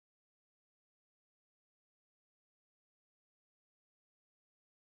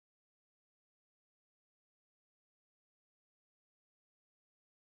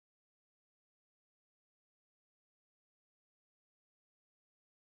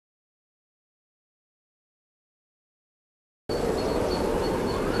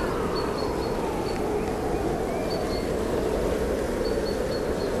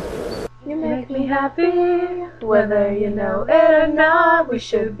me happy. Whether you know it or not, we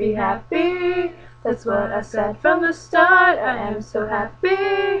should be happy. That's what I said from the start. I am so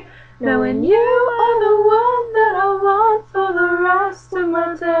happy knowing you are the one that I want for the rest of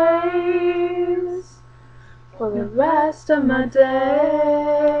my days. For the rest of my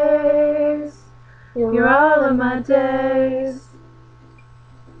days. You're all of my days.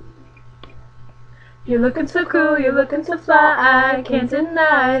 You're looking so cool, you're looking so fly. I can't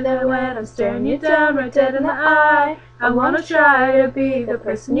deny that when I'm staring you down right dead in the eye. I wanna try to be the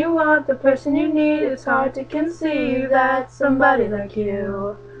person you want, the person you need. It's hard to conceive that somebody like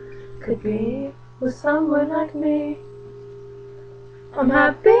you could be with someone like me. I'm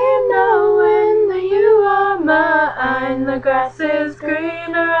happy knowing that you are mine. The grass is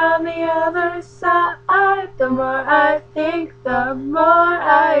greener on the other side. The more I think, the more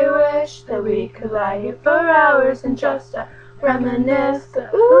I wish that we could lie here for hours and just reminisce.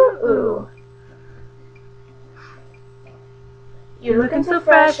 Ooh. You're looking so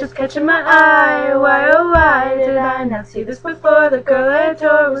fresh, it's catching my eye. Why, oh why did I not see this before? The girl I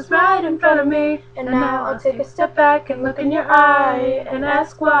adore was right in front of me. And now I'll take a step back and look in your eye and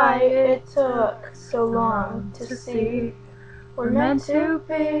ask why it took so long to see we're meant to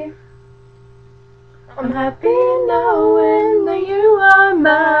be. I'm happy knowing that you are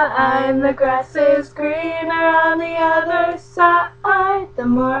mine. The grass is greener on the other side. The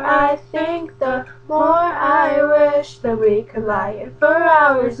more I think, the more I wish that we could lie here for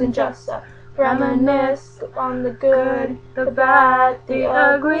hours and just reminisce on the good, the bad, the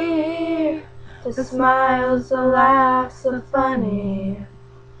ugly, the smiles, the laughs, the funny.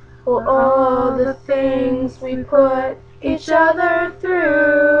 Well, all the things we put each other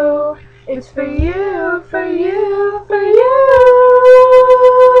through. It's for you, for you, for you.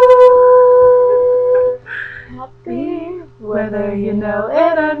 Happy, whether you know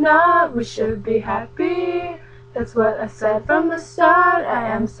it or not, we should be happy. That's what I said from the start. I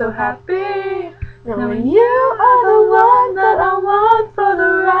am so happy knowing you are the one that I want for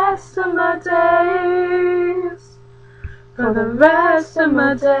the rest of my days. For the rest of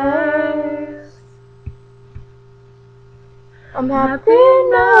my days. I'm happy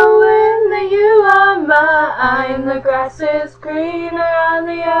knowing that you are mine. The grass is greener on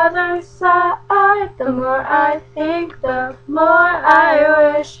the other side. The more I think, the more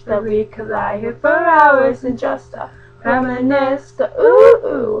I wish that we could lie here for hours and just reminisce.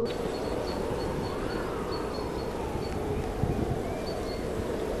 Ooh.